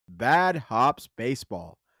Bad Hops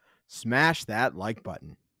Baseball. Smash that like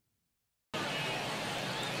button.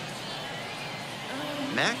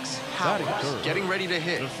 Max Howard getting ready to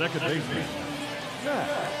hit. The second baseman,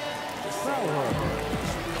 Max Howard.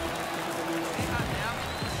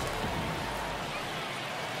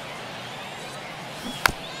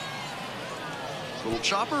 Little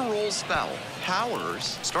chopper rolls foul.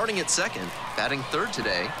 Powers starting at second, batting third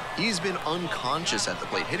today. He's been unconscious at the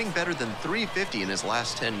plate, hitting better than .350 in his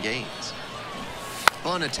last 10 games.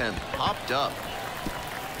 Fun attempt, popped up.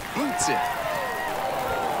 Boots it.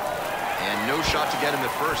 And no shot to get him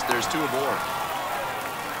at first. There's two aboard.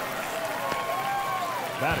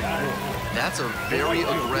 That's a very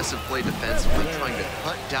aggressive play defensively, trying to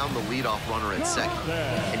cut down the leadoff runner at second.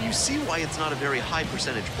 And you see why it's not a very high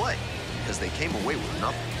percentage play, because they came away with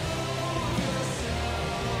nothing.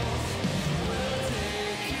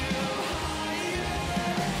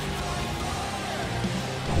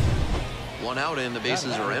 One out and the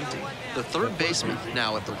bases are empty. The third baseman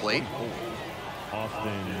now at the plate.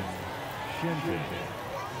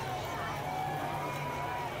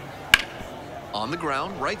 On the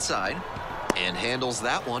ground, right side, and handles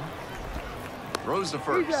that one. Throws to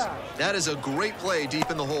first. That is a great play deep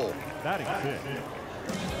in the hole.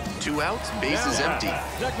 Two outs, bases empty.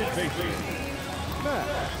 Second baseman, Max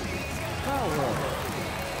Howard.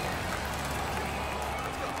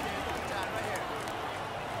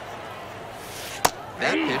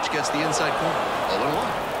 That pitch gets the inside corner.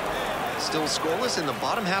 0-1. Still scoreless in the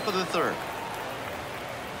bottom half of the third.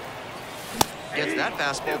 Gets that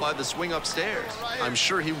fastball by the swing upstairs. I'm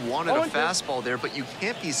sure he wanted a fastball there, but you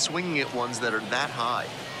can't be swinging at ones that are that high.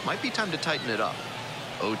 Might be time to tighten it up.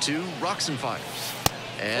 0-2, rocks and fires.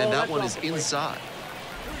 And that one is inside.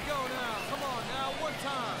 Here we go now. Come on now, one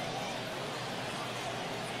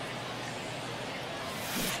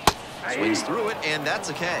time. Swings through it, and that's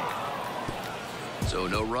a K. So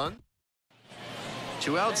no run.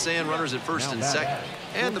 Two outs and runners at first and second.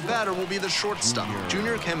 And the batter will be the shortstop,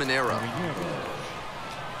 Junior Caminero.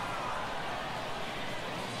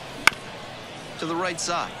 To the right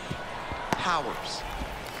side, Powers.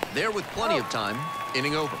 There with plenty of time,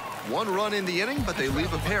 inning over. One run in the inning, but they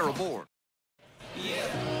leave a pair aboard.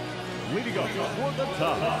 Leading up toward the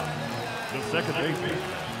top, the second baseman,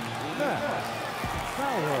 Max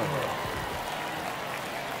Howard.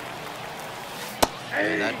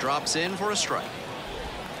 And that drops in for a strike.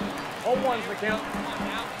 0-1's the count.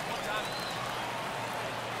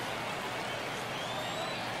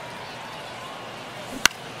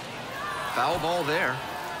 Foul ball there.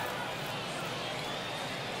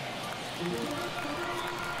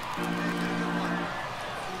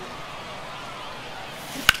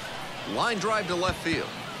 Line drive to left field.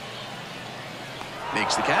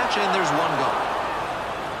 Makes the catch, and there's one gone.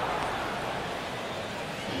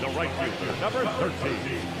 The right fielder, number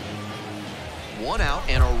 13. One out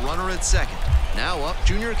and a runner at second. Now up,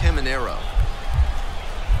 Junior Caminero.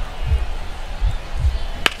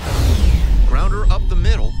 Grounder up the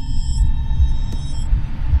middle.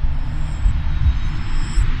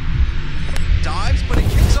 Dives, but it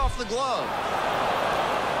kicks off the glove.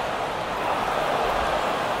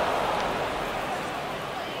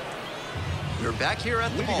 We're back here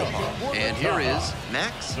at the ballpark, and here is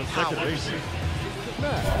Max Howard.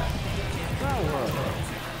 Max Howard.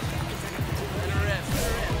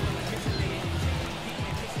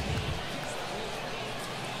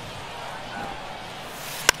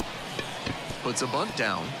 Puts a bunt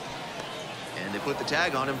down, and they put the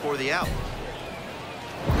tag on him for the out.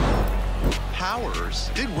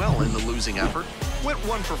 Powers did well in the losing effort. Went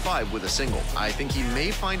 1 for 5 with a single. I think he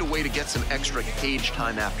may find a way to get some extra cage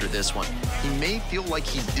time after this one. He may feel like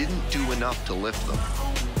he didn't do enough to lift them.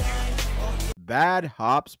 Bad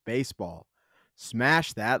Hops Baseball.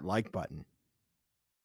 Smash that like button.